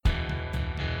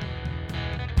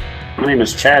My name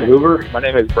is Chad Hoover. My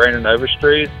name is Brandon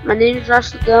Overstreet. My name is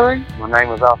Russell Dillon. My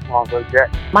name is Alfonso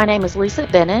Jack. My name is Lisa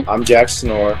Bennett. I'm Jack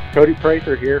Sonora. Cody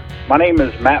Prather here. My name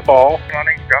is Matt Ball. My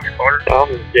name is Josh Carter. My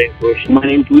name is James Bush. My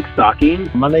name is Luke Stocking.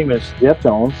 My name is Jeff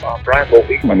Jones. Brian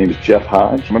Volpe. My name is Jeff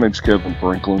Hodge. My name is Kevin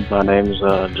Franklin. My name is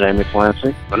Jamie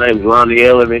Clancy. My name is Lonnie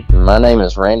Ellaby. My name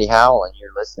is Randy Howell, and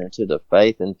you're listening to the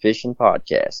Faith and Fishing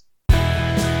Podcast.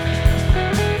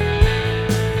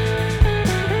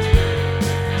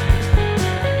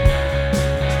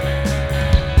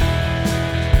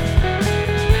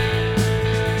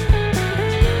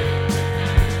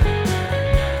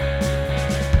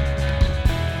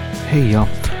 Hey y'all,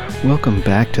 welcome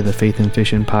back to the Faith and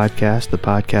Fishing Podcast, the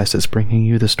podcast that's bringing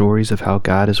you the stories of how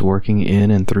God is working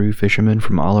in and through fishermen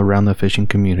from all around the fishing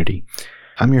community.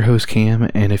 I'm your host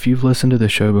Cam, and if you've listened to the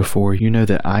show before, you know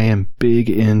that I am big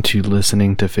into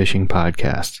listening to fishing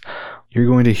podcasts. You're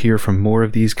going to hear from more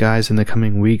of these guys in the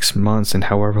coming weeks, months, and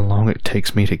however long it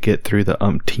takes me to get through the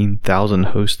umpteen thousand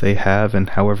hosts they have and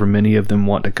however many of them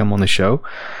want to come on the show.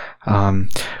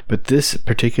 But this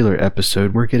particular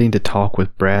episode, we're getting to talk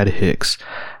with Brad Hicks.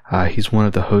 He's one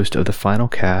of the hosts of the Final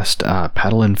Cast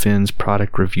Paddle and Fins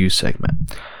product review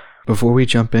segment. Before we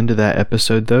jump into that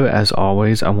episode, though, as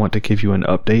always, I want to give you an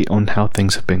update on how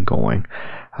things have been going.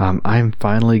 I'm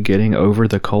finally getting over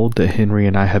the cold that Henry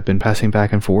and I have been passing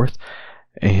back and forth,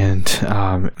 and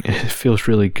it feels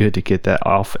really good to get that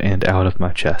off and out of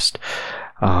my chest.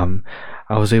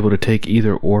 I was able to take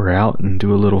either oar out and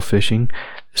do a little fishing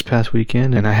this past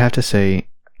weekend, and I have to say,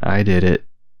 I did it.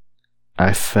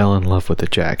 I fell in love with the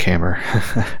jackhammer.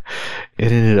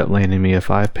 It ended up landing me a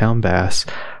 5-pound bass,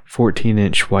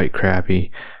 14-inch white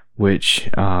crappie, which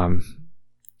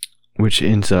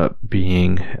ends up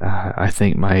being, I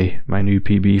think, my new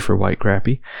PB for white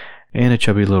crappie, and a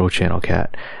chubby little channel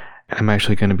cat. I'm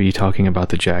actually going to be talking about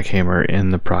the jackhammer in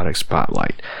the product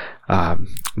spotlight.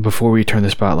 Before we turn the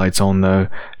spotlights on, though,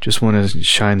 just want to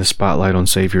shine the spotlight on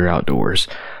Savior Outdoors.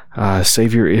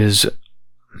 Savior is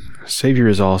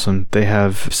awesome. They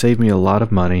have saved me a lot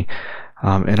of money,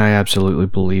 and I absolutely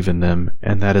believe in them,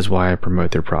 and that is why I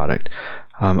promote their product.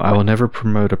 I will never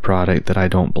promote a product that I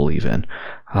don't believe in.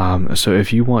 So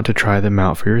if you want to try them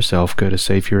out for yourself, go to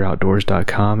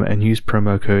SaviorOutdoors.com and use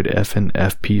promo code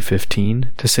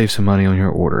FNFP15 to save some money on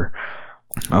your order.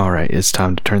 Alright, it's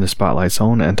time to turn the spotlights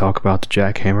on and talk about the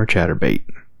jackhammer chatterbait.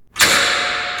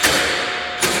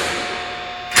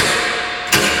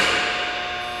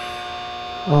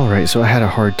 Alright, so I had a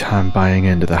hard time buying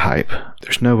into the hype.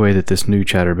 There's no way that this new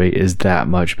chatterbait is that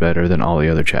much better than all the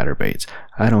other chatterbaits.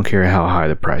 I don't care how high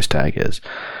the price tag is.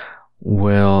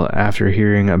 Well, after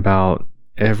hearing about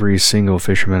every single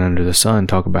fisherman under the sun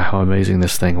talk about how amazing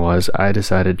this thing was, I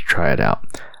decided to try it out.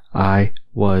 I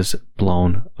was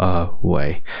blown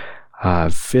away.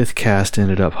 Fifth cast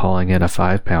ended up hauling in a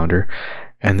 5-pounder,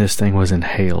 and this thing was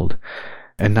inhaled.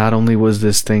 And not only was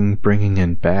this thing bringing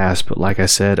in bass, but like I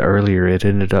said earlier, it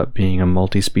ended up being a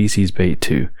multi-species bait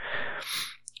too.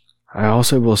 I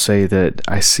also will say that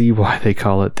I see why they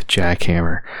call it the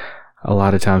jackhammer. A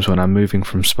lot of times when I'm moving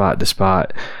from spot to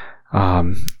spot,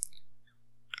 I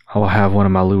will have one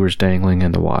of my lures dangling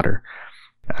in the water.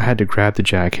 I had to grab the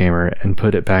jackhammer and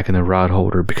put it back in the rod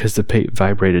holder because the bait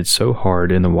vibrated so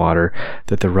hard in the water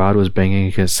that the rod was banging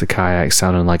against the kayak,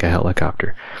 sounding like a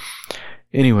helicopter.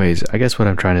 Anyways, I guess what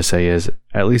I'm trying to say is,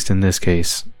 at least in this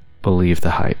case, believe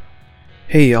the hype.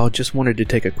 Hey y'all, just wanted to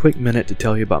take a quick minute to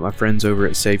tell you about my friends over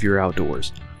at Savior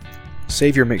Outdoors.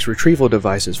 Savior makes retrieval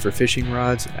devices for fishing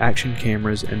rods, action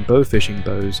cameras, and bow fishing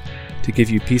bows to give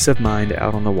you peace of mind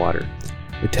out on the water.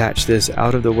 Attach this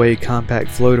out-of-the-way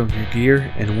compact float on your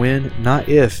gear, and when, not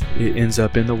if, it ends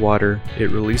up in the water,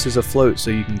 it releases a float so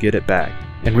you can get it back.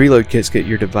 And reload kits get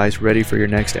your device ready for your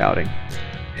next outing.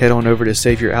 Head on over to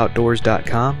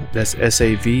SaviorOutdoors.com, that's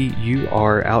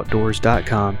SAVUR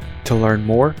Outdoors.com, to learn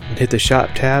more, and hit the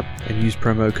shop tab and use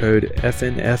promo code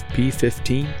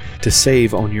FNFP15 to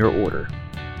save on your order.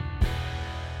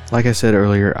 Like I said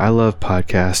earlier, I love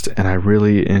podcasts, and I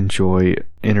really enjoy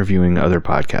interviewing other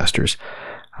podcasters.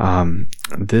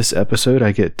 This episode,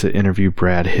 I get to interview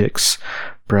Brad Hicks.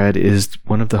 Brad is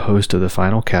one of the hosts of the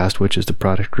Final Cast, which is the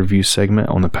product review segment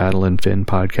on the Paddle and Fin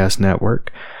Podcast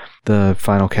Network. The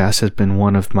Final Cast has been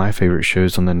one of my favorite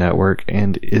shows on the network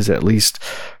and is at least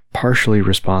partially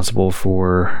responsible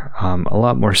for a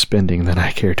lot more spending than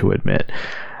I care to admit.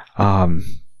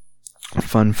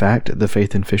 Fun fact, the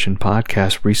Faith and Fishing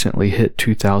Podcast recently hit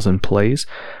 2,000 plays,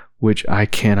 which I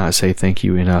cannot say thank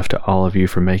you enough to all of you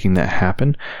for making that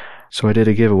happen. So I did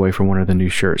a giveaway for one of the new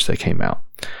shirts that came out.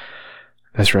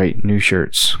 That's right, new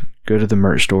shirts. Go to the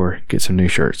merch store, get some new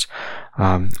shirts.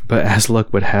 But as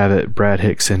luck would have it, Brad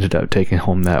Hicks ended up taking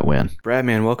home that win. Brad,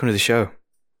 man, welcome to the show.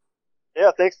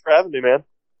 Yeah, thanks for having me, man.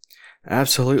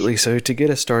 Absolutely. So to get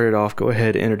us started off, go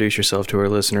ahead and introduce yourself to our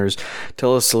listeners.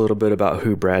 Tell us a little bit about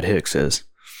who Brad Hicks is.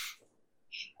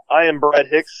 I am Brad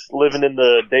Hicks, living in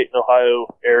the Dayton,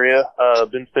 Ohio area.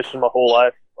 Been fishing my whole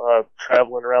life,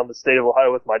 traveling around the state of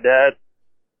Ohio with my dad.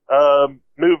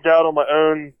 Moved out on my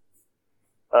own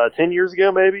 10 years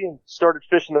ago, maybe, and started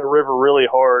fishing the river really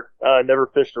hard. Never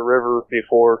fished a river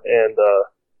before, and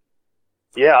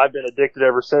yeah, I've been addicted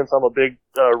ever since. I'm a big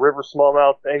river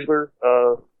smallmouth angler.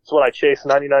 It's what I chase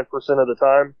 99% of the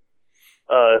time.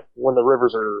 When the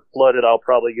rivers are flooded, I'll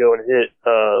probably go and hit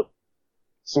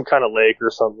some kind of lake or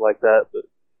something like that, but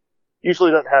usually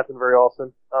doesn't happen very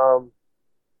often.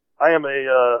 I am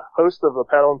a host of a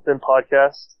Paddle and Fin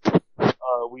podcast.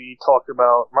 We talked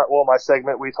about my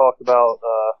segment. We talked about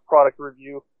product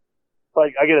review.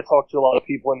 Like, I get to talk to a lot of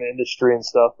people in the industry and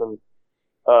stuff, and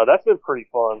that's been pretty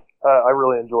fun. I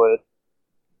really enjoy it.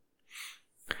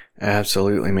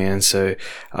 Absolutely, man. So,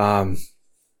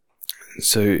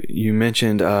 so you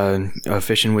mentioned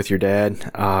fishing with your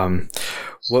dad.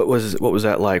 What was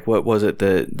that like? What was it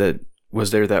that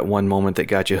was there that one moment that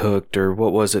got you hooked, or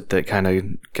what was it that kind of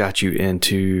got you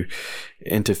into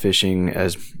fishing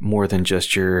as more than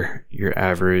just your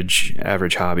average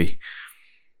hobby?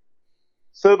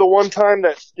 So the one time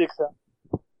that sticks out,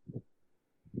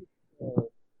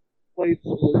 place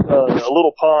was a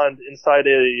little pond inside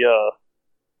a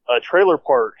trailer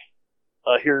park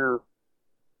here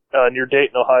near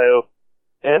Dayton, Ohio.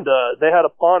 And they had a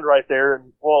pond right there.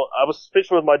 And, well, I was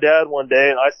fishing with my dad one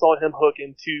day, and I saw him hook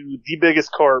into the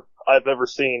biggest carp I've ever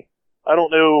seen. I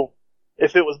don't know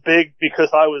if it was big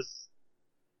because I was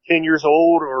 10 years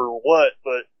old or what,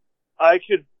 but I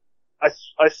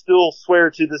still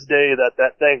swear to this day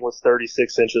that thing was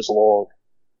 36 inches long.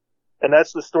 And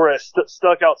that's the story that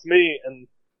stuck out to me. And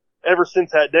ever since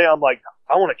that day, I'm like,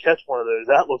 I want to catch one of those.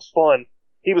 That looks fun.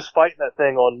 He was fighting that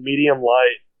thing on medium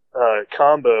light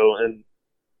combo, and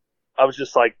I was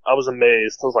just like, I was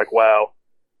amazed. I was like, wow.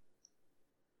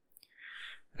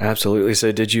 Absolutely.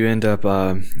 So did you have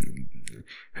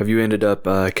you ended up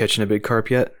catching a big carp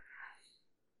yet?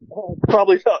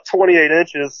 Probably about 28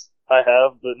 inches I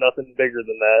have, but nothing bigger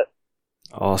than that.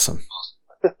 Awesome.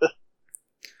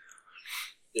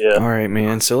 Yeah. All right,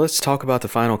 man. So let's talk about the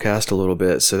final cast a little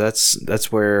bit. So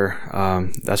that's where I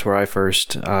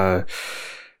first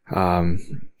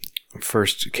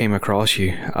came across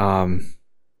you.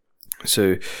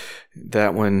 So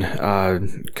that one,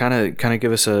 kind of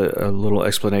give us a little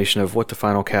explanation of what the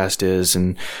final cast is,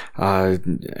 and a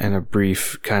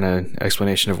brief kind of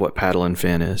explanation of what Paddle and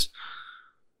Fin is.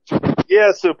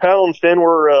 Yeah, so Paddle and Fin,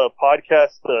 we're a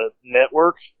podcast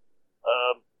network.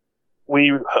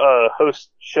 We host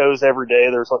shows every day.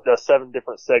 There's like 7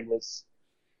 different segments.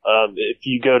 If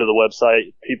you go to the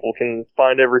website, people can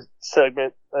find every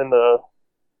segment, and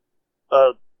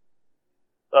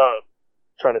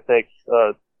trying to think,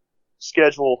 a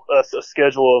schedule of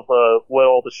what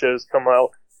all the shows come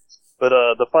out. But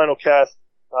the final cast,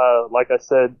 like I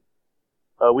said,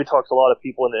 we talk to a lot of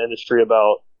people in the industry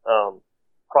about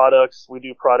products. We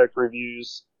do product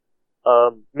reviews.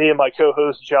 Me and my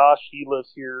co-host Josh, he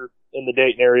lives here in the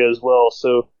Dayton area as well,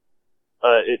 so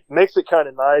it makes it kind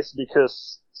of nice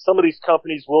because some of these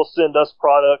companies will send us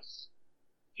products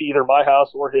to either my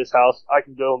house or his house. I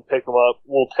can go and pick them up.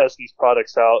 We'll test these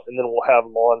products out, and then we'll have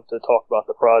them on to talk about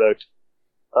the product.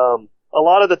 A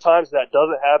lot of the times that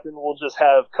doesn't happen. We'll just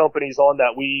have companies on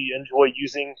that we enjoy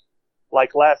using.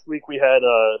 Like last week we had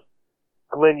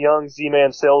Glenn Young,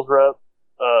 Z-Man sales rep,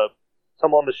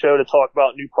 come on the show to talk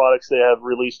about new products they have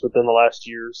released within the last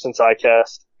year since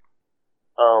iCast.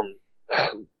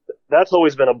 That's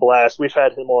always been a blast. We've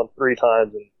had him on 3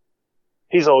 times, and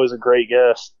he's always a great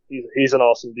guest. He's an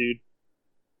awesome dude.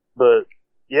 But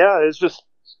yeah, it's just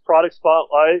product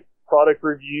spotlight, product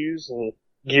reviews, and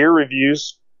gear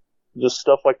reviews, just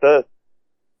stuff like that.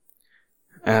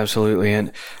 Absolutely,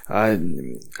 and I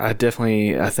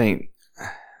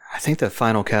think the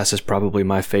final cast is probably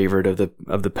my favorite of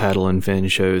the Paddle and Fin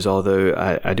shows. Although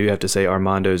I do have to say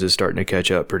Armando's is starting to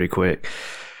catch up pretty quick.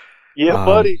 Yeah,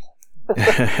 buddy.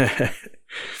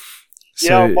 So,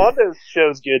 yeah, Armando's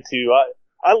show's good too.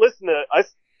 I listen to.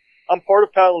 I'm part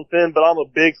of Paddle and Fin, but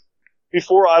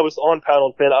before I was on Paddle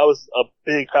and Fin, I was a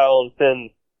big Paddle and Fin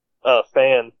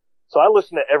fan. So I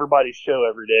listen to everybody's show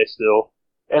every day still.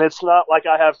 And it's not like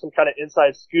I have some kind of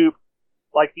inside scoop.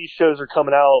 Like, these shows are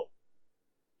coming out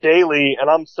daily, and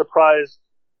I'm surprised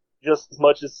just as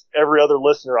much as every other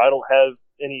listener. I don't have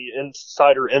any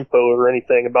insider info or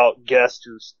anything about guests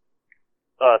or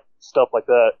stuff like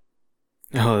that.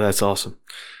 Oh, that's awesome.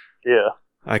 Yeah.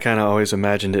 I kind of always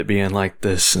imagined it being like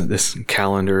this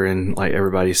calendar and like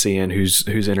everybody seeing who's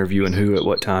interviewing who at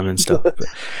what time and stuff. But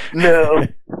No,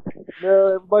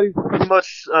 everybody's pretty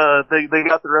much they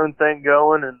got their own thing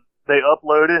going and they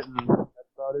upload it and that's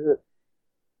about it.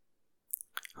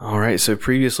 all right, so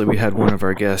previously we had one of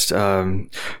our guests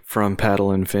from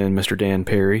Paddle and Fin, Mr. Dan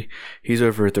Perry. He's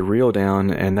over at the Reel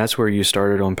Down, and that's where you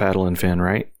started on Paddle and Fin,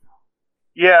 right?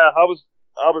 Yeah, I was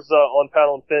on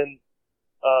Paddle and Fin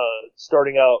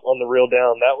starting out on the Reel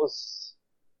Down. That was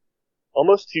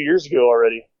almost 2 years ago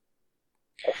already,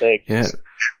 I think. Yeah.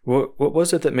 What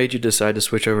was it that made you decide to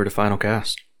switch over to Final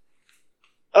Cast?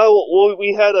 Oh, well,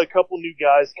 we had a couple new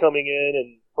guys coming in,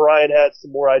 and Brian had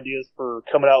some more ideas for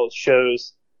coming out with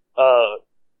shows.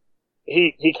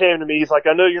 He came to me, he's like,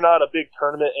 I know you're not a big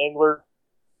tournament angler,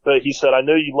 but he said, I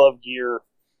know you love gear.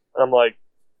 I'm like,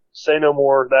 say no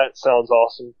more, that sounds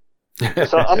awesome.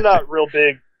 So I'm not real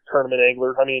big tournament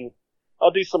angler. I mean,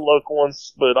 I'll do some local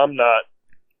ones, but I'm not,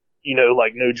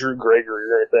 like no Drew Gregory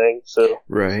or anything, so.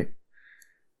 Right.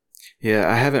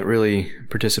 Yeah, I haven't really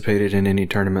participated in any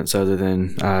tournaments other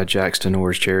than Jack's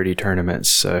Tenor's charity tournaments,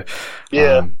 so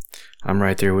yeah. I'm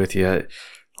right there with you.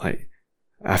 Like,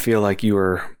 I feel like you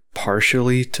are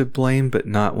partially to blame, but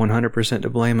not 100% to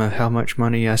blame of how much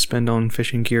money I spend on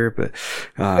fishing gear, but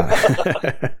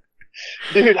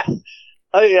Dude,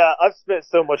 I've spent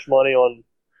so much money on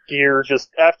gear just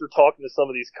after talking to some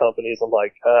of these companies. I'm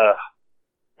like, I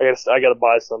gotta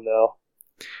buy some now.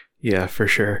 Yeah, for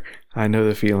sure. I know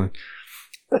the feeling.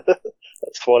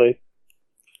 That's funny.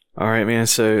 All right, man.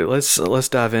 So let's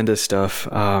dive into stuff.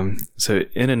 So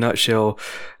in a nutshell,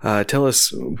 tell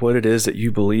us what it is that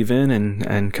you believe in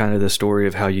and kind of the story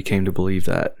of how you came to believe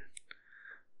that.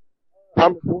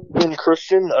 I'm a born-again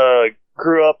Christian.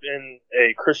 Grew up in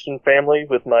a Christian family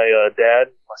with my dad,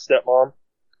 my stepmom.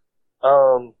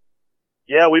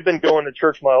 Yeah, we've been going to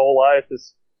church my whole life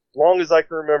as long as I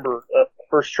can remember. The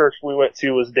first church we went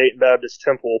to was Dayton Baptist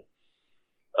Temple.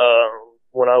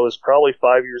 When I was probably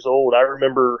 5 years old. I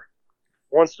remember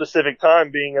one specific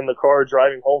time being in the car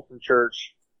driving home from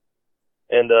church.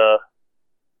 And,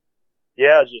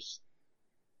 just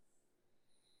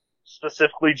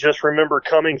specifically just remember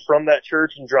coming from that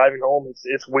church and driving home.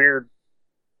 It's weird.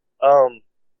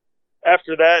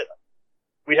 After that,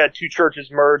 we had two churches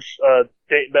merge.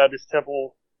 Dayton Baptist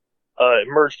Temple,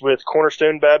 merged with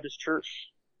Cornerstone Baptist Church.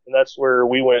 And that's where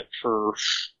we went for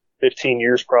 15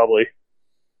 years probably.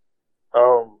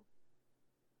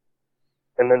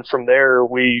 And then from there,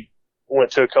 we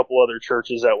went to a couple other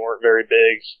churches that weren't very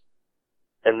big.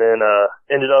 And then,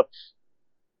 ended up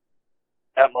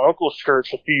at my uncle's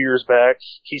church a few years back.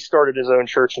 He started his own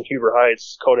church in Huber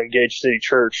Heights called Engage City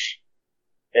Church.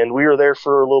 And we were there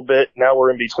for a little bit. Now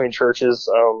we're in between churches.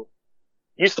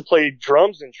 Used to play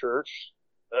drums in church,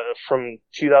 from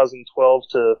 2012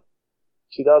 to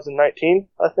 2019,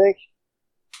 I think.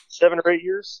 7 or 8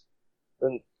 years.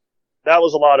 And that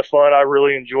was a lot of fun. I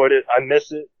really enjoyed it. I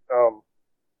miss it.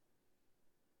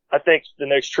 I think the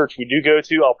next church we do go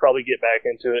to, I'll probably get back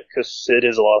into it because it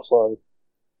is a lot of fun.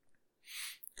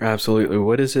 Absolutely.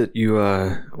 What is it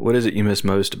you miss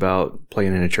most about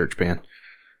playing in a church band?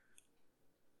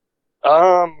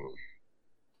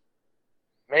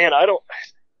 Man, I don't,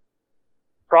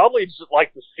 probably just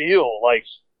like the feel, like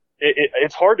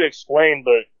it's hard to explain,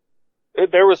 but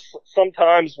there was some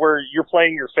times where you're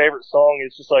playing your favorite song.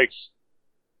 It's just like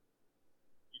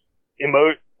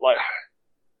like,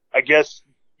 I guess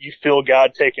you feel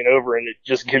God taking over and it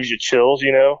just gives you chills,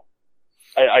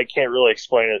 I can't really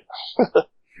explain it.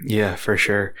 Yeah, for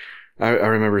sure. I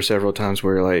remember several times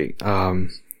where like,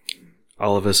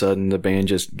 all of a sudden the band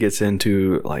just gets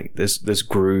into like this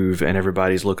groove and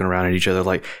everybody's looking around at each other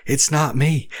like, it's not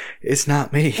me.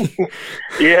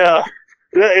 Yeah.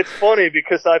 It's funny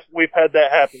because we've had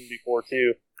that happen before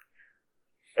too.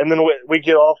 And then we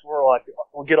get off and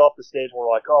we'll get off the stage and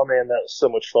we're like, oh man, that was so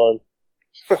much fun.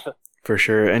 For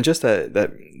sure. And just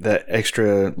that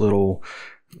extra little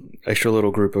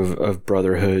group of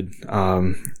brotherhood.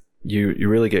 You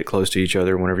really get close to each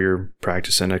other whenever you're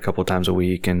practicing a couple times a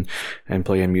week and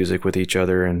playing music with each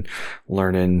other and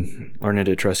learning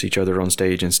to trust each other on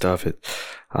stage and stuff.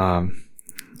 I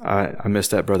miss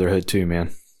that brotherhood too,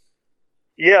 man.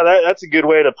 Yeah, that's a good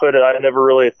way to put it. I never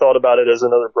really thought about it as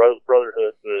another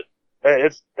brotherhood, but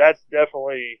that's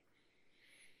definitely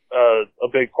a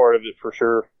big part of it for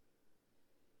sure.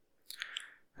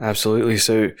 Absolutely.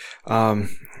 So,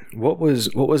 what was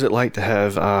it like to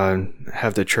have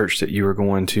the church that you were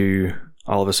going to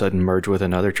all of a sudden merge with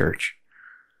another church?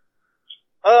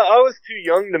 I was too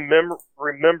young to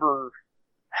remember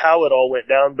how it all went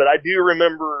down, but I do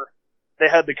remember they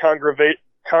had the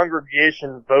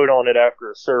congregation vote on it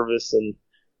after a service, and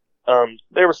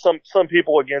there were some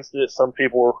people against it, some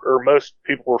people were, or most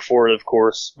people were for it, of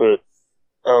course. But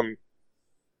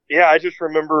yeah, I just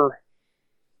remember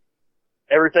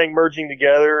everything merging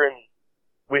together, and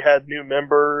we had new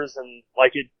members, and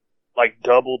it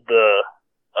doubled the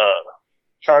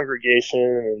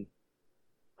congregation,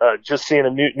 and just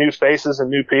seeing new faces and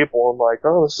new people. I'm like,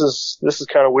 oh, this is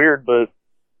kind of weird, but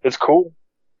it's cool,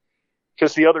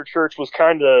 because the other church was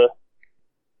kind of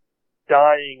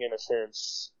dying in a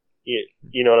sense.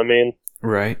 You know what I mean?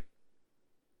 Right.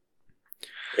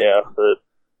 Yeah, but.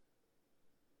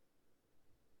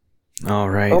 All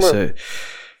right.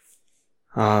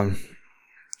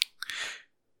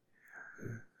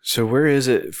 So where is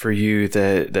it for you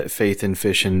that faith and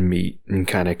fishing meet and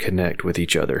kind of connect with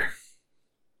each other?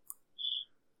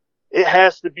 It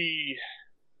has to be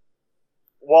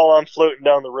while I'm floating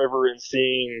down the river and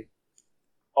seeing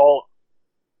all,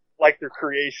 their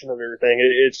creation of everything.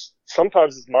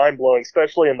 Sometimes it's mind blowing,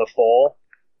 especially in the fall.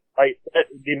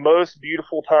 The most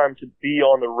beautiful time to be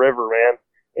on the river, man.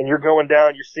 And you're going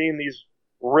down, you're seeing these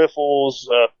riffles,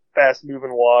 fast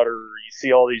moving water. You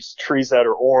see all these trees that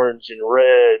are orange and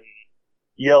red and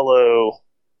yellow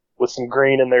with some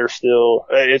green in there still.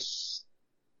 It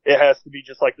has to be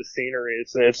just like the scenery.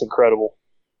 It's incredible.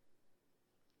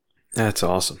 That's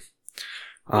awesome.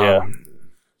 Yeah.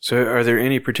 So are there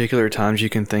any particular times you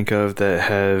can think of that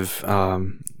have,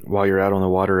 while you're out on the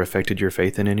water, affected your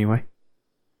faith in any way?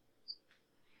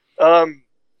 In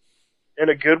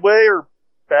a good way or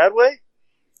bad way?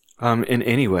 In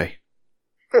any way.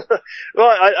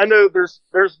 Well, I know there's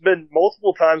been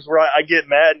multiple times where I get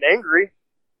mad and angry.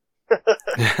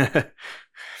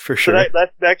 For sure. So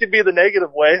that could be the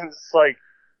negative way. It's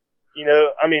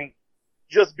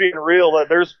just being real, that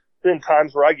there's been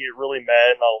times where I get really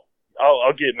mad, and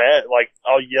I'll get mad,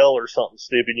 I'll yell or something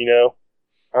stupid,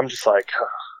 I'm just like,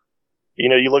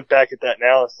 you look back at that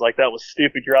now, it's like, that was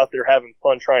stupid. You're out there having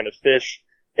fun trying to fish,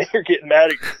 and you're getting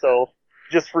mad at yourself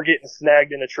just for getting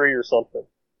snagged in a tree or something.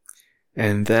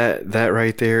 And that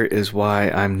right there is why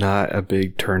I'm not a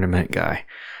big tournament guy.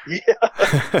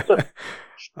 Yeah.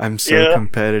 I'm so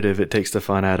competitive, it takes the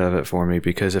fun out of it for me,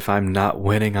 because if I'm not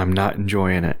winning, I'm not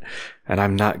enjoying it, and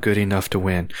I'm not good enough to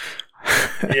win.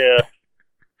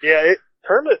 Yeah,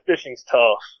 tournament fishing's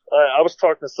tough. I was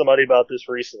talking to somebody about this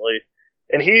recently,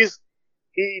 and he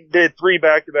did 3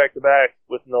 back-to-back-to-back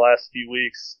within the last few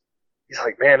weeks. He's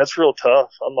like, man, that's real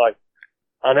tough. I'm like,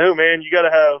 I know, man, you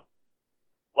gotta have,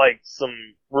 some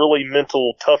really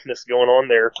mental toughness going on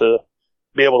there to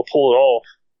be able to pull it off.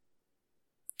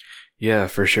 Yeah,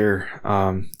 for sure.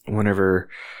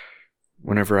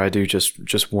 Whenever I do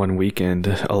just one weekend,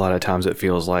 a lot of times it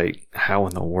feels like, how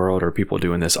in the world are people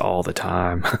doing this all the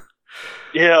time?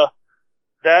 Yeah,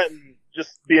 that, and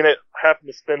just having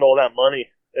to spend all that money.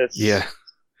 That's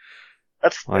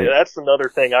another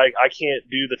thing. I can't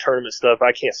do the tournament stuff.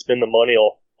 I can't spend the money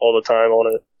all the time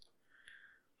on it.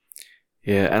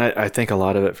 Yeah, and I think a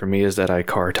lot of it for me is that I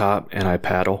car top and I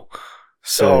paddle.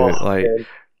 So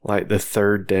like the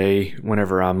third day,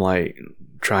 whenever I'm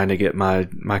trying to get my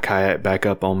kayak back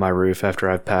up on my roof after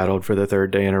I've paddled for the 3rd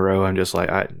day in a row, I'm just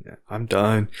like, I'm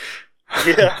done.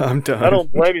 Yeah, I'm done. I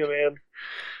don't blame you, man.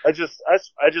 I just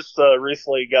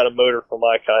recently got a motor for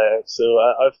my kayak, so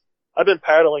I've been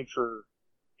paddling for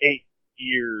 8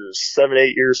 years, 7,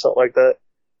 8 years, something like that.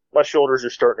 My shoulders are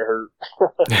starting to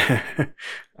hurt.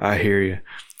 I hear you.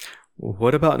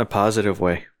 What about in a positive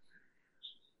way?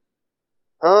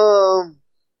 And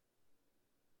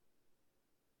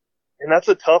that's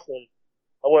a tough one.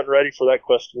 I wasn't ready for that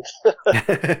question.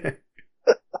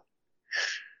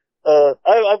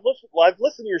 I've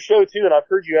listened to your show too, and I've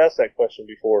heard you ask that question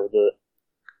before, but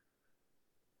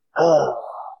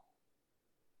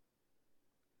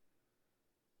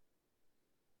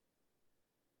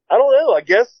I don't know. I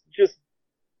guess just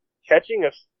catching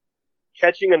a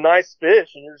nice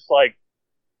fish, and you're just like,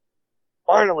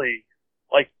 finally,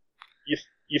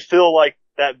 you feel like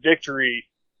that victory.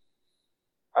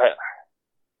 I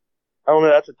don't know.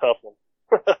 That's a tough one.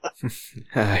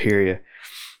 I hear you.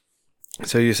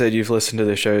 So you said you've listened to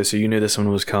the show, so you knew this one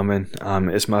was coming.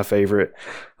 It's my favorite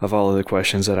of all of the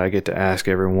questions that I get to ask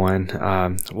everyone.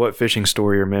 What fishing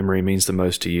story or memory means the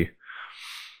most to you?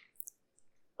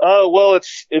 Well,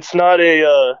 it's not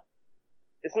a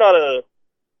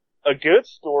good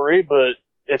story, but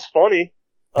it's funny.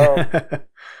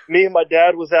 Me and my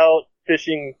dad was out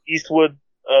fishing Eastwood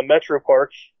Metro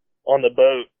Park on the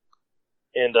boat,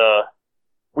 and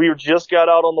we just got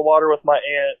out on the water with my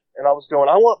aunt, and I was going,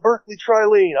 I want Berkeley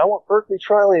Trilene. I want Berkeley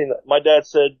Trilene. My dad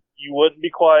said, you wouldn't be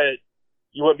quiet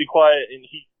you wouldn't be quiet. And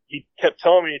he kept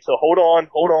telling me to hold on.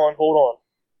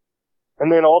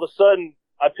 And then all of a sudden,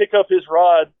 I pick up his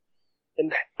rod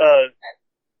and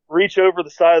reach over the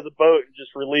side of the boat and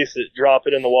just release it, drop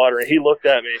it in the water. And he looked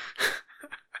at me.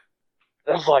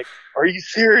 I was like, "Are you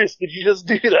serious? Did you just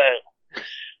do that?"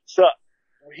 So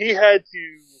he had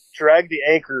to drag the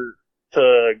anchor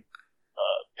to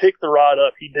pick the rod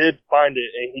up. He did find it,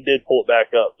 and he did pull it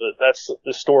back up. But that's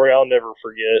the story I'll never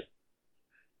forget.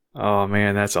 Oh,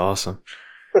 man, that's awesome.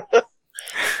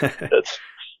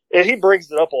 And he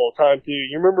brings it up all the time, too.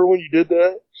 You remember when you did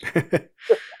that?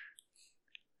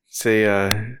 It's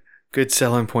a good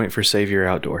selling point for Savior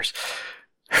Outdoors.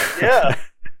 Yeah.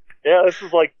 Yeah, this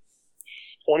is like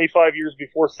 25 years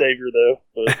before Savior, though.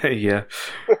 But Yeah.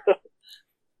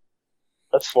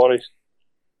 that's funny.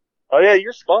 Oh, yeah,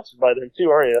 you're sponsored by them, too,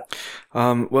 aren't you?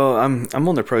 Well, I'm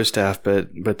on the pro staff, but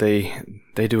they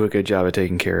do a good job of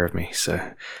taking care of me.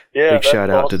 So Yeah, big shout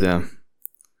out to awesome. them.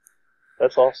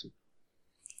 That's awesome.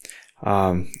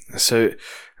 So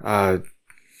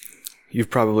you've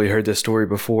probably heard this story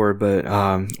before, but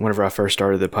whenever I first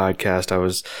started the podcast, I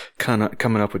was kind of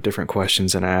coming up with different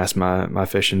questions, and I asked my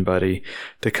fishing buddy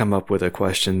to come up with a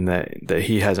question that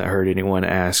he hasn't heard anyone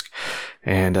ask,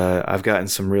 and I've gotten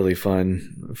some really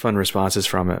fun responses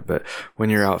from it. But when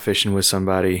you're out fishing with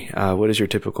somebody, what is your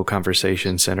typical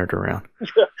conversation centered around?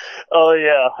 Oh,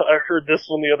 yeah, I heard this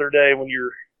one the other day when you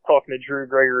were talking to Drew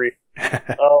Gregory.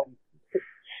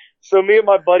 So me and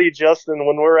my buddy Justin,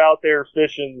 when we're out there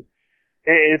fishing,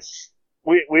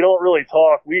 we don't really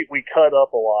talk. We cut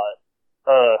up a lot.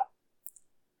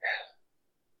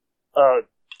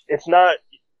 It's not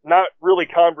really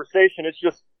conversation. It's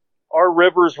just our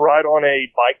river's right on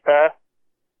a bike path.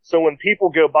 So when people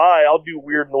go by, I'll do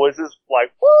weird noises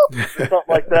like whoop or something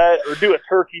like that, or do a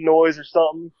turkey noise or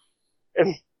something,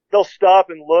 and they'll stop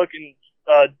and look, and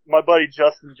my buddy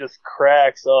Justin just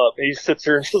cracks up. He sits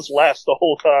there and just laughs the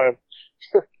whole time.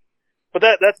 But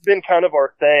that's been kind of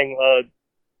our thing.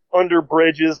 Under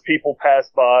bridges, people pass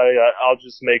by. I'll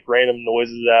just make random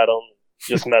noises at them,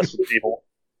 just mess with people.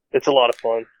 It's a lot of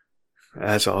fun.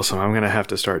 That's awesome. I'm gonna have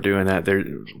to start doing that. There,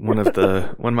 one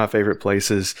of my favorite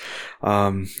places.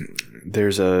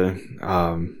 There's a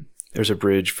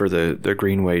bridge for the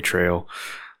Greenway Trail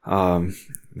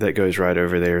that goes right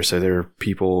over there. So there are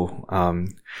people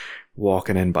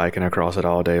walking and biking across it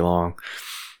all day long.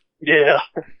 Yeah,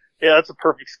 that's a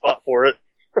perfect spot for it.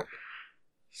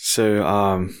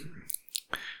 So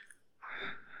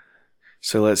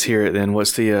so let's hear it then.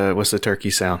 What's the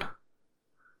turkey sound?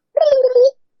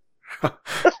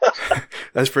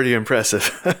 That's pretty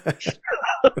impressive.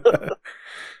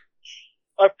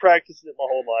 I've practiced it my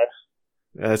whole life.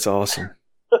 That's awesome.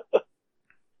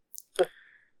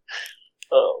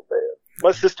 Oh man,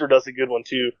 my sister does a good one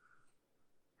too.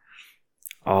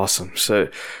 Awesome. So,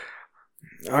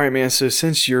 all right, man. So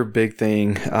since your big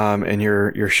thing and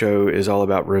your show is all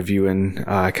about reviewing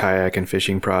kayak and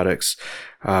fishing products,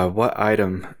 what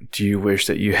item do you wish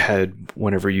that you had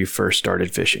whenever you first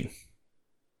started fishing?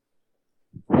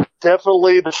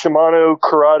 Definitely the Shimano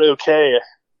Curado K.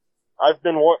 I've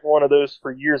been wanting one of those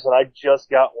for years, and I just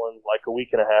got one like a week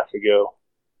and a half ago.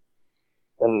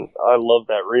 And I love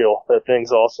that reel. That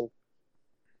thing's awesome.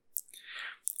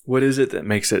 What is it that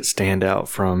makes it stand out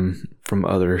from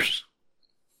others?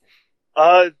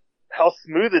 How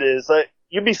smooth it is.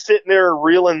 You'd be sitting there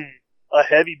reeling a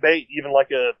heavy bait, even like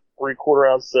a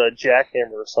 3/4 ounce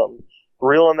jackhammer or something.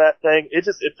 Reeling that thing, it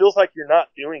feels like you're not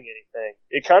doing anything.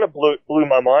 It kind of blew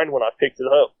my mind when I picked it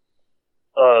up,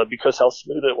 because how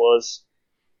smooth it was.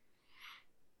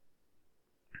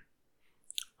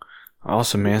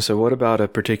 Awesome, man. So what about a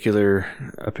particular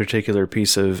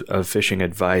piece of fishing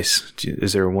advice?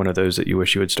 Is there one of those that you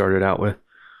wish you had started out with?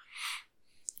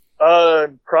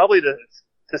 Probably to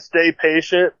stay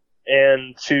patient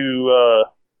and to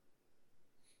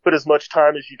put as much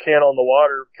time as you can on the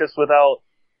water, because without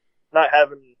not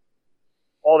having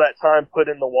all that time put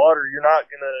in the water, you're not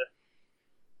gonna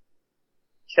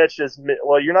catch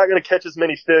as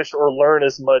many fish or learn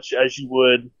as much as you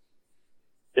would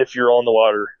if you're on the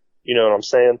water. You know what I'm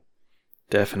saying?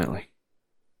 Definitely.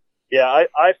 Yeah,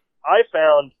 I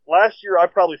found last year I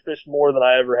probably fished more than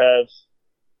I ever have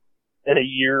in a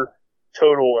year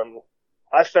total, and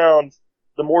I found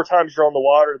the more times you're on the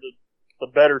water, the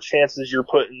better chances you're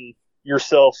putting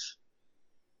yourself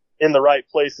in the right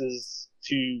places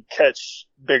to catch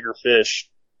bigger fish.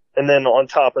 And then on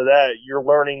top of that, you're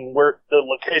learning where the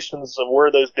locations of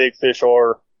where those big fish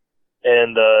are,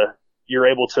 and you're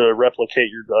able to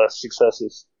replicate your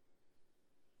successes.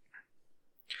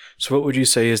 So what would you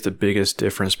say is the biggest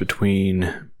difference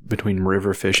between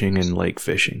river fishing and lake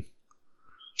fishing?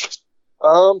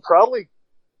 Probably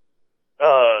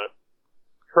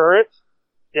current,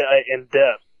 yeah, and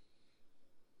depth.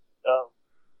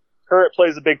 Current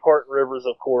plays a big part in rivers,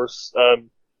 of course.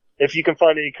 If you can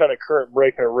find any kind of current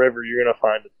break in a river, you're gonna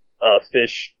find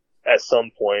fish at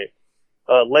some point.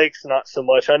 Lakes, not so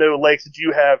much. I know lakes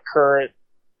do have current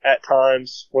at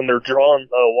times when they're drawing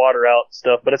water out and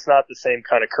stuff, but it's not the same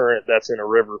kind of current that's in a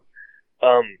river.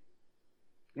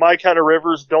 My kind of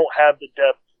rivers don't have the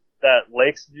depth that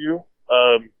lakes do.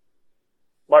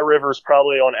 My river's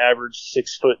probably on average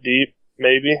 6 foot deep,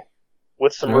 maybe,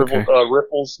 with some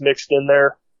riffles mixed in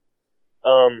there.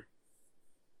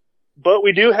 But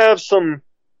we do have some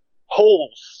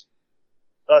holes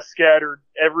scattered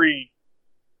every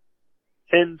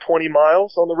 10, 20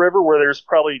 miles on the river where there's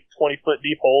probably 20 foot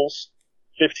deep holes,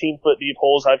 15 foot deep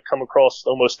holes. I've come across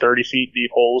almost 30 feet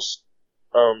deep holes.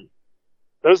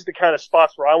 Those are the kind of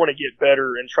spots where I want to get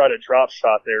better and try to drop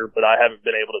shot there, but I haven't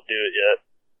been able to do it yet.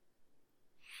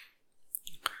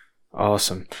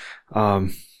 Awesome.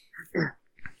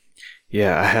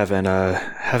 Yeah, I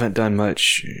haven't done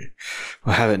much.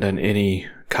 I haven't done any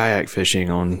kayak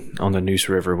fishing on the Neuse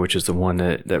River, which is the one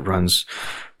that runs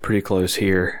pretty close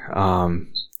here.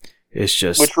 It's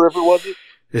just, which river was it?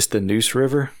 It's the Neuse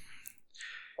River.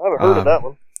 I haven't heard of that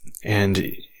one.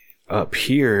 And up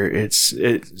here, it's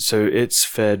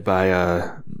fed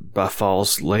by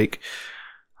Falls Lake,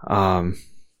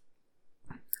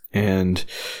 and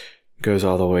goes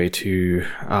all the way to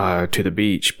the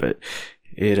beach, but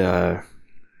it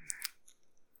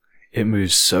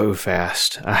moves so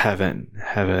fast. I haven't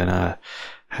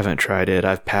tried it.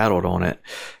 I've paddled on it,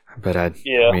 but I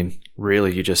mean,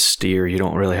 really, you just steer. You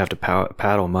don't really have to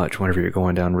paddle much whenever you're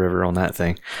going down river on that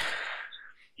thing.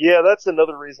 Yeah, that's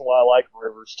another reason why I like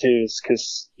rivers too, is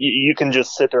because you can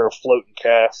just sit there and float and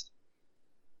cast.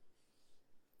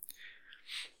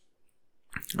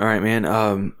 All right, man.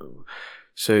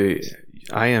 So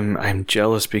I'm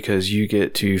jealous because you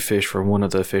get to fish for one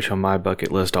of the fish on my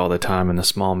bucket list all the time in the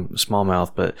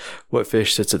smallmouth. But what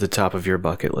fish sits at the top of your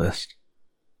bucket list?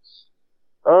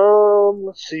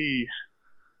 Let's see.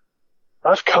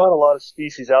 I've caught a lot of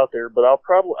species out there, but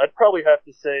I'd probably have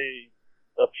to say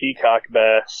a peacock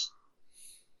bass.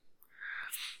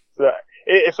 So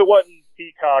if it wasn't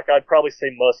peacock, I'd probably say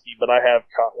muskie, but I have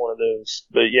caught one of those.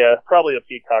 But yeah, probably a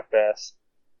peacock bass.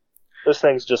 Those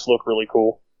things just look really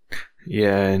cool.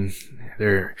 Yeah, and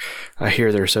I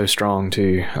hear they're so strong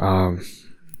too.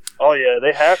 Oh yeah,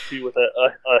 they have to with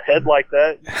a head like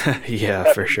that.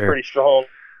 Yeah, for sure. Pretty strong.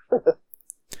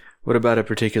 What about a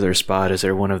particular spot? Is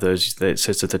there one of those that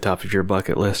sits at the top of your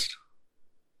bucket list?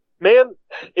 Man,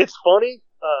 it's funny.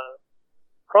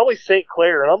 Probably St.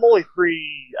 Clair, and I'm only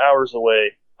 3 hours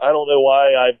away. I don't know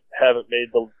why I haven't made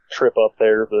the trip up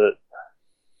there, but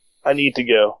I need to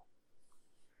go.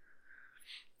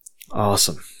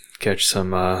 Awesome. Catch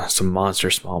some monster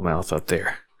smallmouth up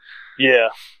there. Yeah,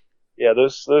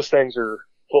 those things are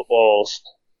footballs.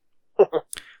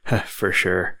 For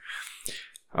sure.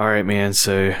 All right, man.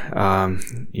 So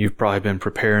you've probably been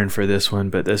preparing for this one,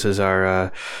 but this is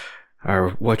our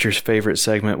what's your favorite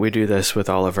segment. We do this with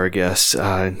all of our guests.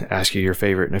 Ask you your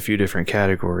favorite in a few different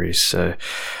categories. So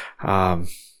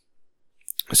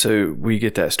we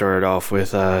get that started off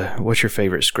with what's your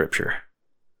favorite scripture?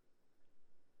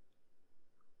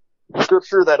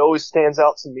 Scripture that always stands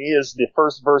out to me is the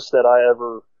first verse that I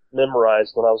ever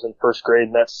memorized when I was in first grade,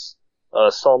 and that's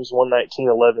Psalms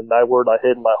 119:11. Thy word I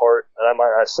hid in my heart, that I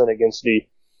might not sin against thee.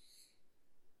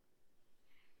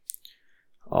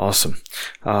 Awesome.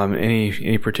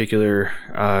 Any particular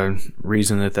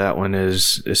reason that one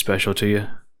is special to you?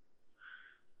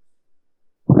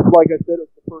 Like I said,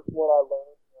 it's the first one I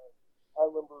learned. I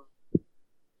remember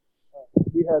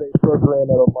we had a program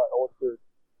at my old church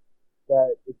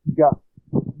that if you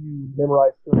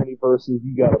memorize so many verses,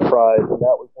 you got a prize, and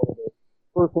that was one of the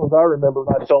first ones I remember,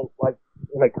 and I felt like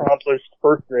an accomplished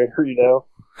first grader, you know?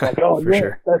 Like, oh, yeah,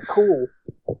 sure. That's cool.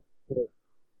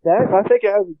 That, I think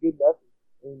it has a good message.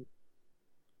 And,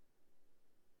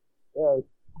 yeah,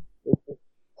 it's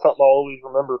something I'll always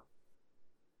remember.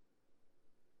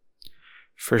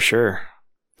 For sure.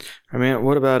 I mean,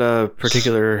 what about a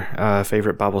particular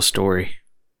favorite Bible story?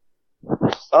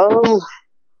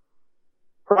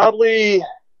 Probably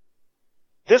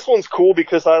this one's cool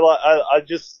because I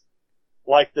just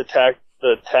like the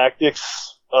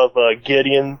tactics of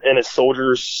Gideon and his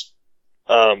soldiers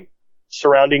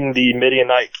surrounding the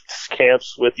Midianite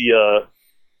camps with the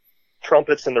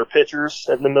trumpets and their pitchers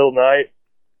in the middle of the night,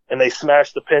 and they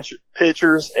smash the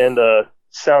pitchers and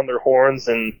sound their horns,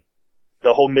 and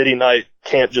the whole Midianite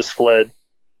camp just fled.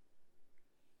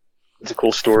 It's a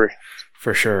cool story.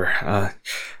 For sure.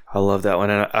 I love that one,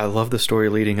 and I love the story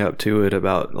leading up to it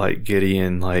about like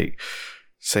Gideon like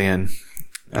saying,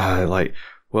 like,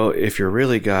 well, if you're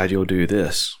really God, you'll do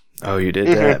this. Oh, you did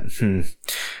that?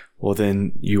 Well,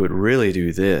 then you would really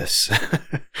do this.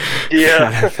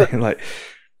 Yeah. Kind of thing. Like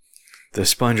the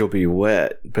sponge will be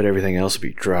wet, but everything else will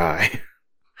be dry.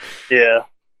 Yeah.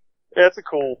 That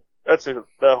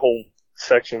whole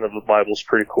section of the Bible is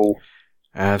pretty cool.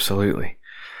 Absolutely.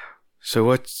 So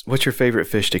what's your favorite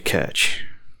fish to catch?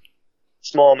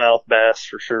 Smallmouth bass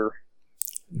for sure.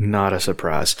 Not a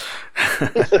surprise.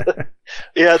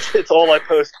 Yeah, it's all I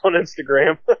post on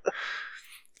Instagram.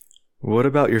 What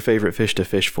about your favorite fish to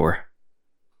fish for?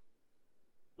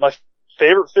 My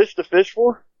favorite fish to fish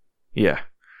for? Yeah.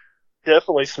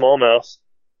 Definitely smallmouth.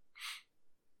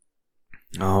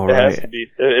 All It right. has to be.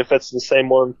 If it's the same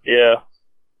one, yeah.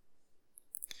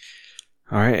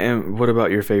 All right. And what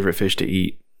about your favorite fish to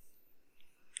eat?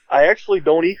 I actually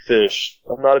don't eat fish.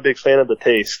 I'm not a big fan of the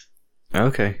taste.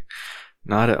 Okay.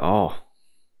 Not at all.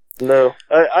 No.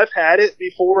 I've had it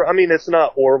before. I mean, it's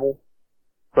not horrible.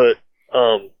 But,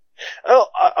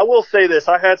 I will say this.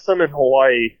 I had some in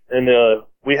Hawaii, and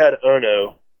we had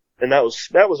Ono, and that was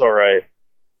alright.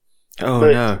 Oh,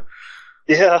 But- no.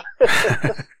 Yeah.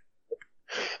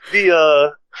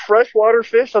 The freshwater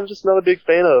fish, I'm just not a big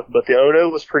fan of, but the Ono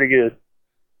was pretty good.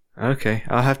 Okay.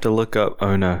 I'll have to look up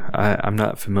Ono. I'm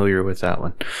not familiar with that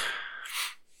one.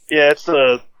 Yeah, it's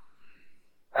I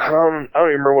don't even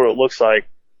remember what it looks like,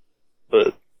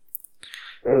 but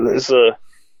it's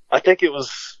I think it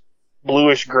was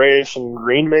bluish, grayish, and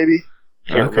green, maybe.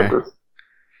 Can't Okay. remember.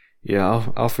 Yeah,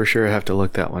 I'll for sure have to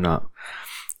look that one up.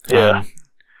 Yeah.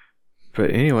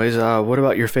 But anyways, what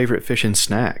about your favorite fish and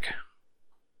snack?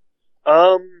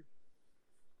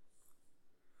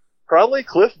 Probably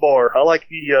Cliff Bar. I like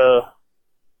the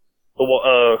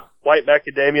white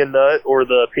macadamia nut or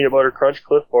the peanut butter crunch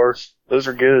Cliff Bars. Those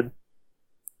are good.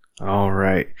 All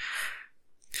right.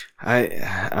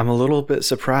 I'm a little bit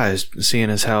surprised, seeing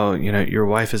as how your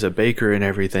wife is a baker and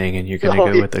everything, and you're gonna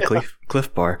Oh, go with the yeah.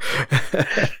 Cliff Bar.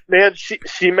 Man,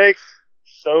 she makes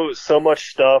so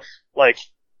much stuff. Like,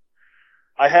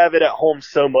 I have it at home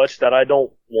so much that I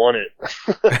don't want it.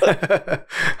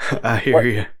 I hear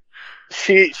you.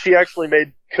 She actually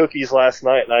made cookies last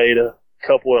night, and I ate a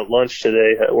couple at lunch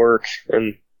today at work,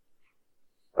 and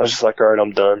I was just like, all right,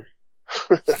 I'm done.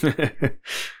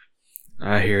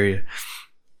 I hear you.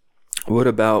 What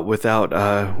about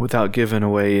without giving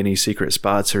away any secret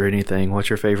spots or anything? What's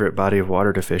your favorite body of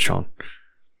water to fish on?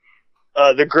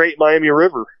 The Great Miami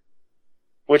River,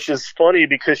 which is funny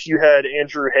because you had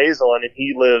Andrew Hayes on, and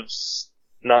he lives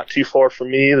not too far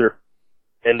from me either,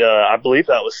 and I believe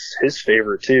that was his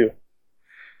favorite too.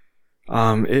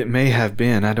 It may have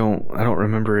been. I don't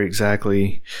remember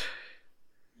exactly.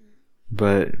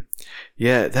 But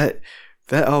yeah,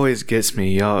 that always gets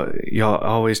me. Y'all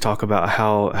always talk about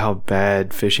how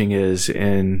bad fishing is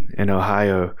in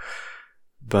Ohio.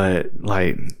 But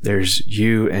like there's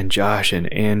you and Josh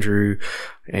and Andrew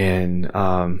and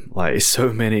like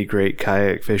so many great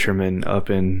kayak fishermen up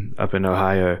in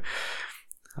Ohio.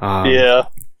 Yeah.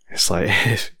 It's like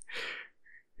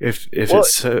if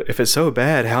it's so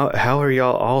bad, how are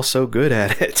y'all all so good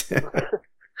at it?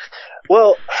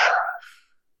 Well,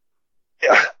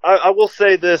 I will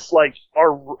say this: like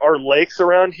our lakes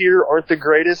around here aren't the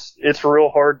greatest. It's real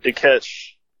hard to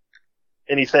catch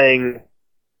anything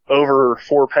over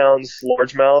 4 pounds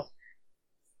largemouth.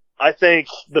 I think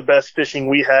the best fishing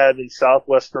we have in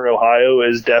southwestern Ohio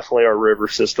is definitely our river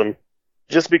system,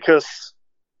 just because.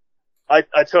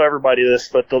 I tell everybody this,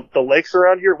 but the lakes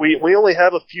around here, we only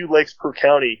have a few lakes per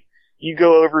county. You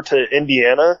go over to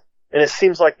Indiana, and it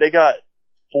seems like they got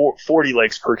 40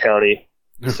 lakes per county.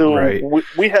 So Right.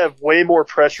 we have way more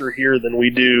pressure here than we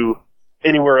do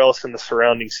anywhere else in the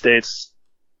surrounding states.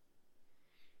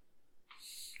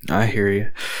 I hear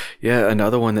you. Yeah,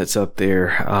 another one that's up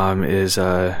there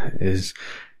is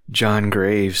John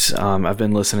Graves. I've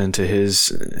been listening to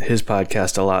his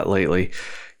podcast a lot lately.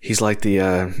 He's like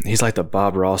the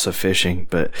Bob Ross of fishing,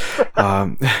 but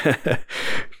I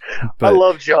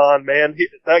love John, man.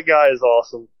 That guy is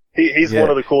awesome. He's Yeah.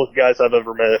 one of the coolest guys I've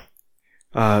ever met.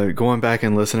 Going back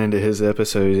and listening to his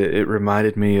episodes, it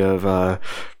reminded me of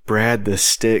Brad the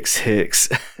Sticks Hicks.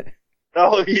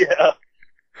 Oh yeah,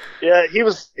 yeah. He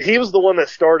was the one that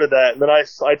started that, and then I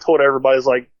told everybody, I was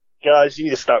like, guys, you need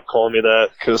to stop calling me that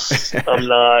because I'm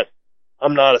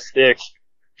not a stick.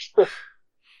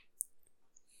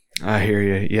 I hear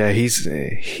you. Yeah,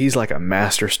 he's like a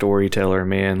master storyteller,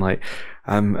 man. Like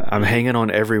I'm hanging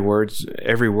on every word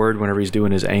whenever he's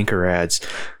doing his anchor ads.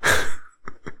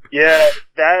 Yeah,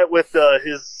 that with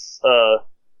his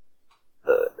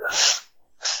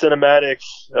cinematic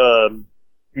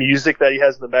music that he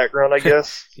has in the background, I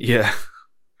guess. Yeah.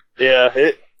 Yeah,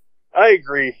 I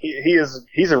agree.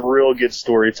 He's a real good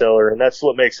storyteller, and that's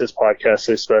what makes his podcast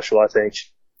so special, I think.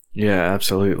 Yeah,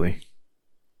 absolutely.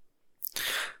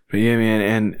 But yeah,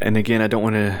 man, and again, I don't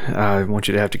want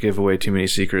you to have to give away too many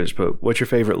secrets, but what's your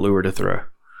favorite lure to throw?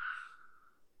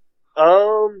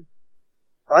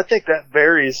 I think that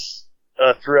varies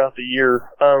throughout the year.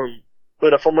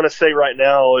 But if I'm going to say right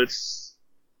now,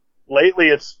 lately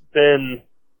it's been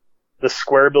the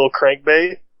square bill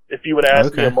crankbait. If you would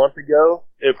ask me a month ago,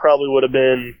 it probably would have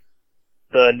been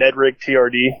the Ned Rig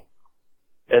TRD.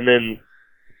 And then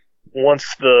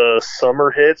once the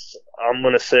summer hits, I'm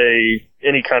going to say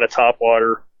any kind of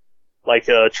topwater, like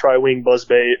a tri-wing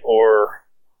buzzbait or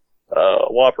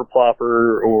whopper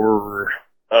plopper or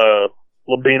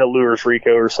Labina Lures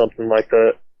Rico or something like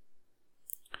that.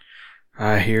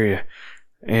 I hear you.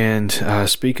 And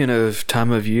speaking of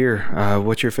time of year,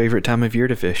 what's your favorite time of year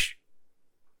to fish?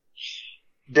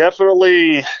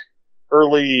 Definitely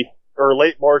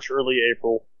late March, early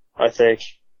April, I think.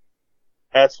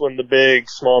 That's when the big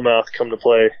smallmouth come to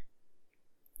play.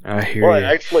 I hear you.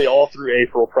 Actually all through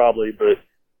April probably, but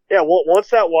yeah, once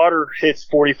that water hits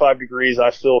 45 degrees,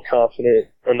 I feel confident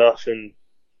enough in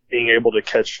being able to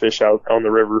catch fish out on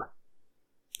the river.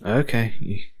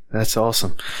 Okay, that's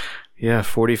awesome. Yeah,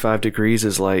 45 degrees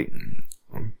is like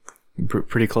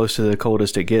pretty close to the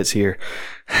coldest it gets here.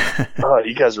 Oh,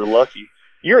 you guys are lucky.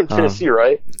 You're in Tennessee,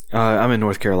 right? I'm in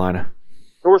North Carolina.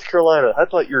 North Carolina. I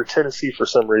thought you were Tennessee for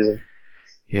some reason.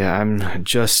 Yeah, I'm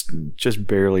just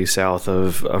barely south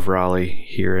of Raleigh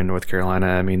here in North Carolina.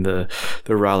 I mean, the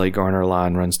Raleigh Garner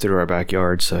line runs through our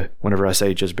backyard, so whenever I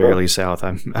say just barely south,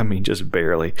 I mean just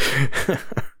barely.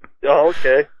 Oh,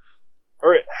 okay. All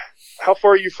right. How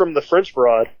far are you from the French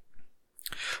Broad?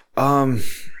 To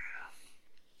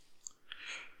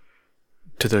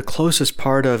the closest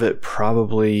part of it,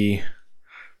 probably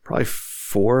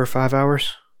 4 or 5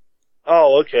 hours.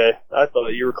 Oh, okay. I thought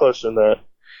you were closer than that.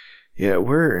 Yeah,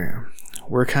 we're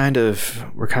kind of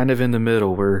in the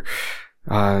middle. We're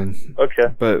okay,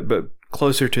 but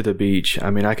closer to the beach. I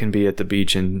mean, I can be at the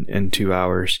beach in 2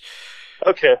 hours.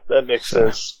 Okay, that makes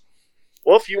sense.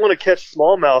 Well, if you want to catch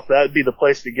smallmouth, that would be the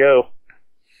place to go.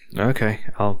 Okay,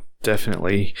 I'll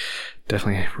definitely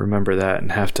remember that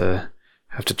and have to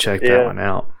check that one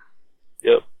out.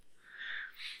 Yep.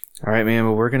 All right, man.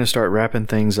 Well, we're gonna start wrapping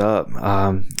things up.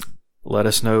 Let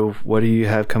us know, what do you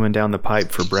have coming down the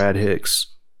pipe for Brad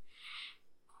Hicks?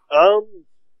 I'm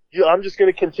just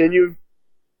going to continue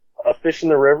fishing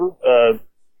the river,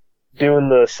 doing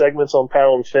the segments on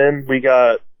Paddle and Fin. We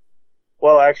don't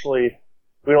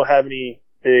have any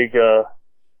big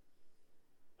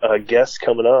guests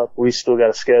coming up. We still got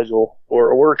a schedule,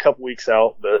 or we're a couple weeks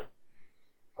out, but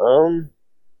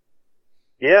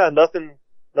yeah, nothing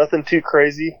too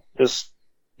crazy. Just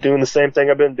doing the same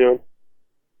thing I've been doing.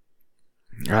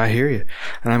 I hear you.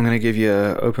 And I'm going to give you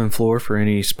an open floor for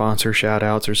any sponsor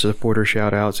shout-outs or supporter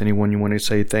shout-outs, anyone you want to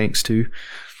say thanks to.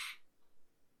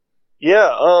 Yeah,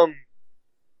 I'll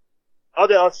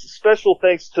do a special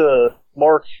thanks to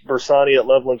Mark Bersani at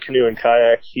Loveland Canoe and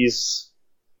Kayak. He's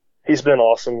been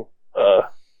awesome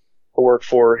to work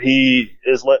for. He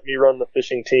has let me run the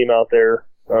fishing team out there,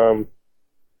 and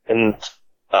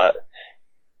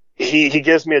he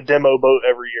gives me a demo boat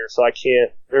every year, so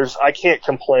I can't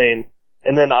complain.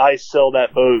 And then I sell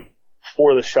that boat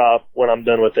for the shop when I'm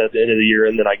done with it at the end of the year,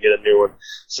 and then I get a new one.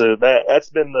 So that's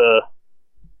been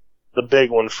the big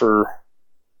one for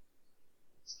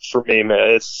me,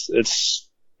 man. It's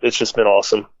just been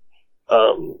awesome.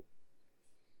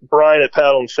 Brian at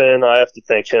Paddle and Fin, I have to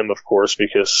thank him, of course,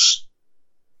 because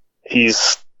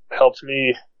he's helped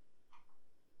me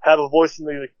have a voice in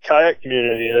the kayak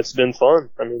community, and it's been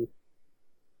fun. I mean,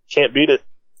 can't beat it.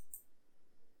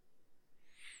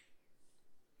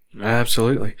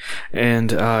 Absolutely.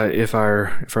 And if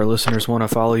our listeners want to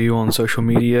follow you on social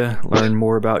media, learn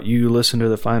more about you, listen to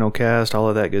the final cast, all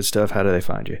of that good stuff, how do they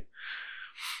find you?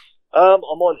 I'm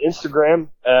on Instagram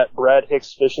at Brad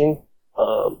Hicks Fishing.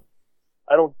 I'm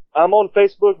on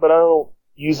Facebook, but I don't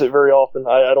use it very often.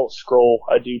 I don't scroll.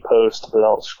 I do post, but I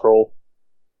don't scroll.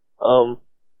 And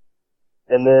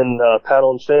then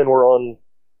Paddle and Fin, we're on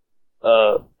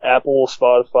Apple,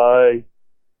 Spotify,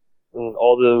 and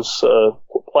all those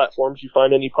platforms you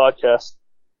find any podcast.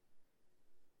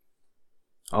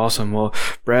 Awesome. Well,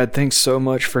 Brad, thanks so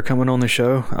much for coming on the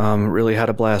show. Really had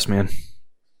a blast, man.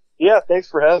 Yeah, thanks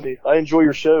for having me. I enjoy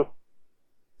your show.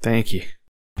 Thank you.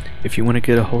 If you want to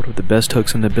get a hold of the best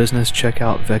hooks in the business, check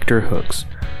out Vector Hooks.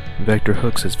 Vector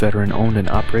Hooks is veteran owned and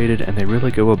operated, and they really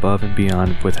go above and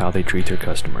beyond with how they treat their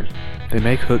customers. They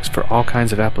make hooks for all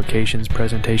kinds of applications,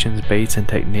 presentations, baits, and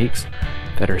techniques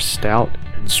that are stout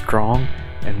and strong.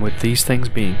 And with these things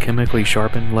being chemically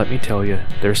sharpened, let me tell you,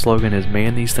 their slogan is,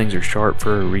 "Man, these things are sharp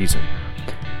for a reason."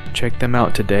 Check them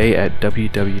out today at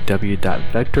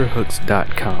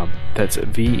www.vectorhooks.com. That's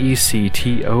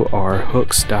VECTOR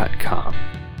hooks.com.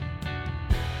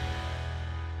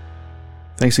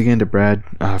 Thanks again to Brad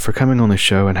for coming on the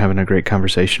show and having a great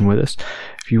conversation with us.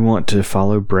 If you want to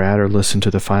follow Brad or listen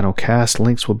to the final cast,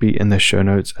 links will be in the show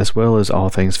notes, as well as all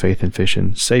things Faith and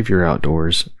Fishing, Save Your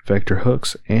Outdoors, Vector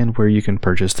Hooks, and where you can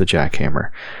purchase the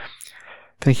jackhammer.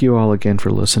 Thank you all again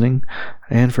for listening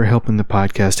and for helping the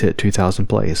podcast hit 2,000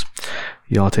 plays.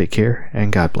 Y'all take care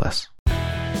and God bless.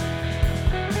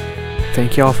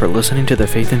 Thank y'all for listening to the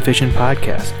Faith and Fishing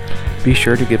podcast. Be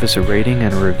sure to give us a rating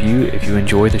and a review if you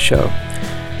enjoy the show.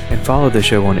 And follow the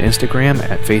show on Instagram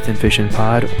at Faith and Fishing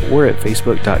Pod or at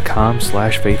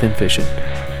facebook.com/Faith and Fishing.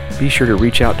 Be sure to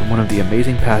reach out to one of the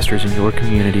amazing pastors in your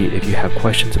community if you have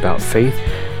questions about faith,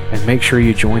 and make sure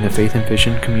you join the Faith and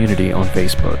Fishing community on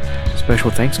Facebook. Special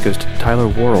thanks goes to Tyler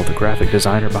Worrell, the graphic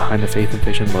designer behind the Faith and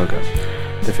Fishing logo.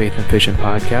 The Faith and Fishing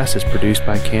podcast is produced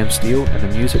by Cam Steele, and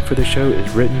the music for the show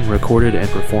is written, recorded, and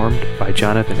performed by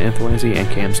Jonathan Inthlanzy and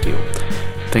Cam Steele.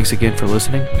 Thanks again for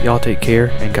listening. Y'all take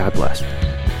care, and God bless.